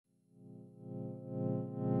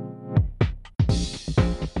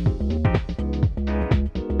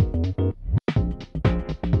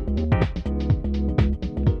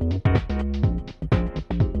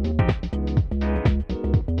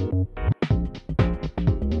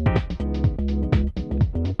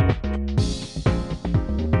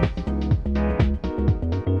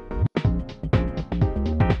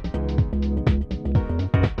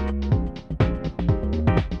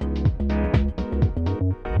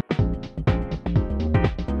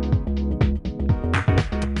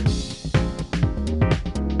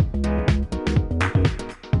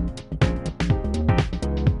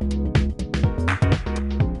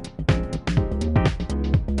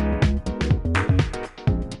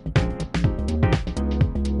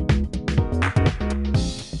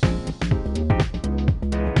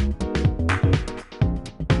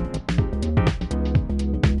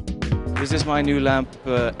This is my new lamp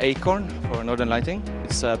Acorn for northern lighting.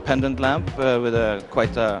 It's a pendant lamp with a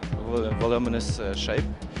quite voluminous shape,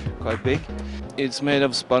 quite big. It's made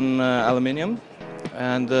of spun aluminium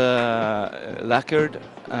and lacquered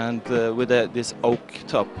and with this oak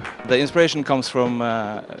top. The inspiration comes from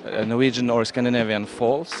Norwegian or Scandinavian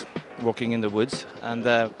falls, walking in the woods, and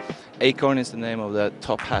Acorn is the name of the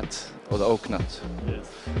top hat or the oak nut. Yes.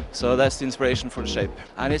 So that's the inspiration for the shape.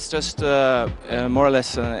 And it's just more or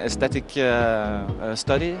less an aesthetic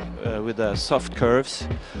study with the soft curves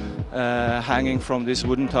hanging from this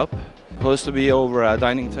wooden top. Supposed to be over a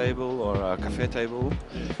dining table or a cafe table,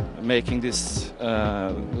 making this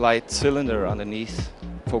light cylinder underneath,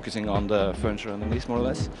 focusing on the furniture underneath more or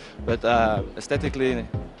less. But aesthetically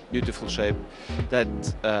beautiful shape that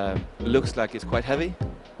looks like it's quite heavy,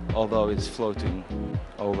 although it's floating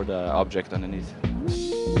over the object underneath.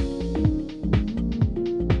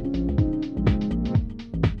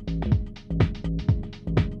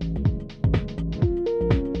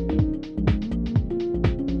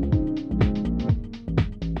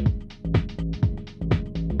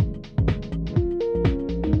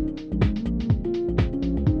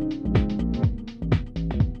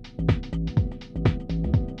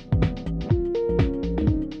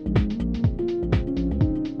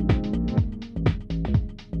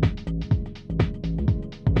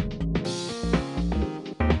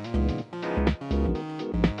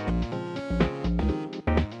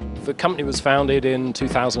 The company was founded in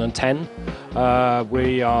 2010.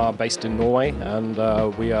 We are based in Norway, and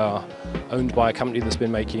we are owned by a company that's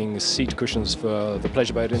been making seat cushions for the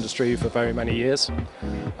pleasure boat industry for very many years.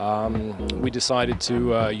 We decided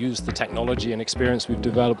to use the technology and experience we've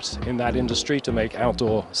developed in that industry to make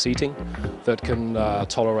outdoor seating that can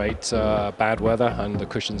tolerate bad weather, and the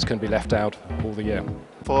cushions can be left out all the year.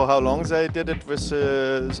 For how long they did it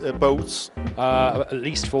with boats? At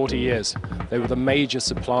least 40 years. They were the major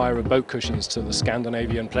supplier of boat cushions to the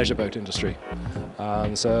Scandinavian pleasure boat industry.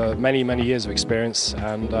 So many years of experience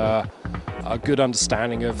and a good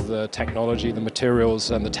understanding of the technology, the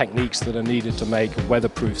materials and the techniques that are needed to make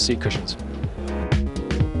weatherproof seat cushions.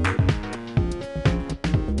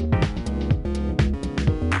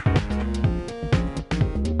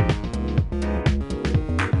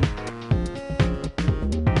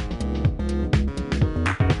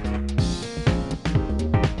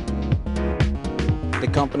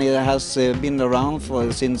 The company has been around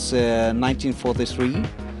since 1943,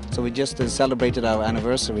 so we just celebrated our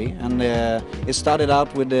anniversary, and it started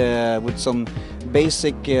out with some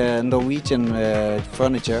basic Norwegian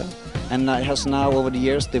furniture, and it has now over the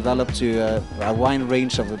years developed to a wide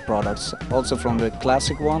range of products, also from the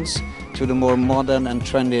classic ones to the more modern and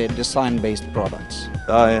trendy design-based products.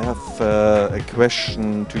 I have a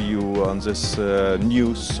question to you on this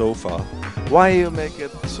new sofa. Why you make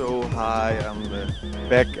it so high on the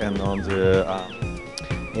back and on the arm?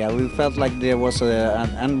 Yeah, we felt like there was an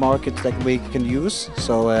end market that we can use,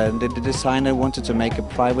 so the designer wanted to make a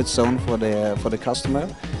private zone for the customer.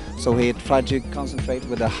 So he tried to concentrate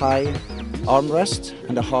with a high armrest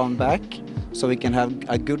and a arm back, so we can have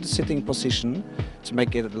a good sitting position to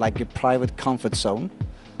make it like a private comfort zone.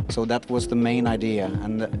 So that was the main idea,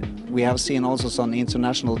 and we have seen also some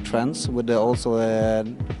international trends with also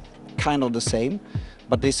kind of the same,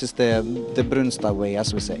 but this is the Brunstad way,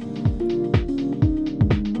 as we say.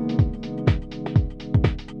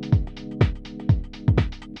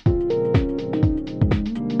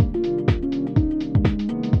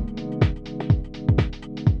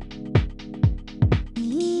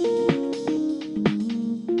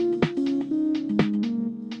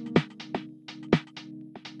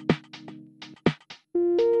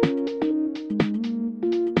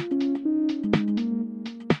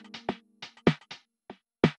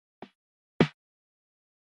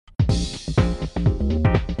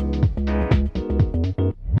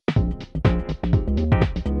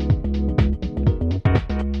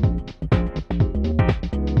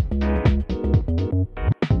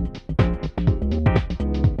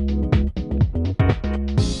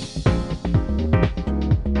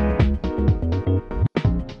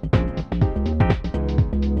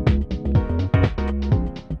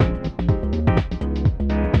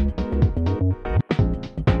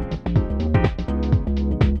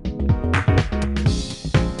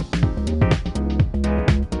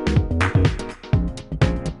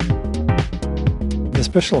 The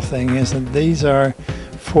special thing is that these are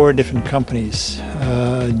 4 different companies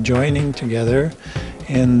joining together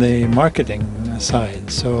in the marketing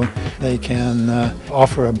side, so they can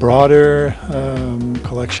offer a broader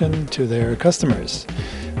collection to their customers.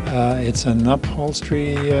 It's an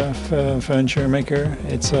upholstery furniture maker.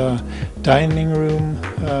 It's a dining room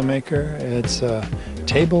maker. It's a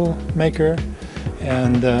table maker,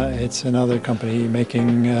 and it's another company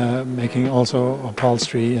making also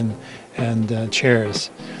upholstery and chairs.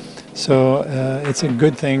 So it's a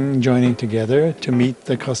good thing joining together to meet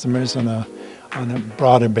the customers on a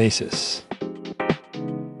broader basis.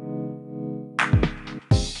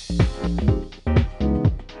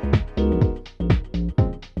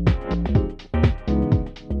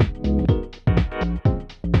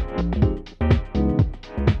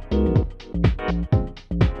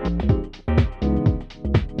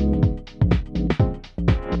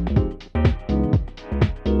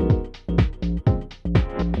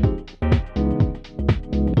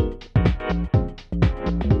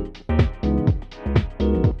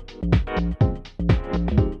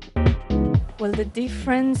 Well, the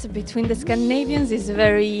difference between the Scandinavians is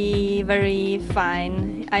very, very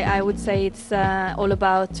fine. I would say it's all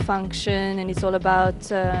about function, and it's all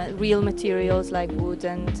about real materials like wood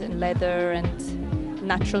and leather and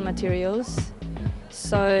natural materials.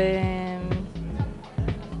 So,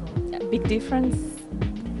 a big difference.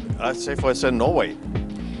 I'd say for instance Norway.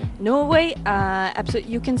 Norway,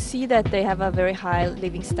 absolutely, you can see that they have a very high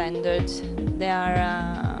living standard. They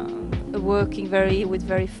are working with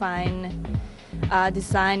very fine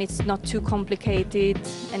design. It's not too complicated,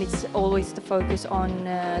 and it's always the focus on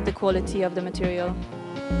the quality of the material.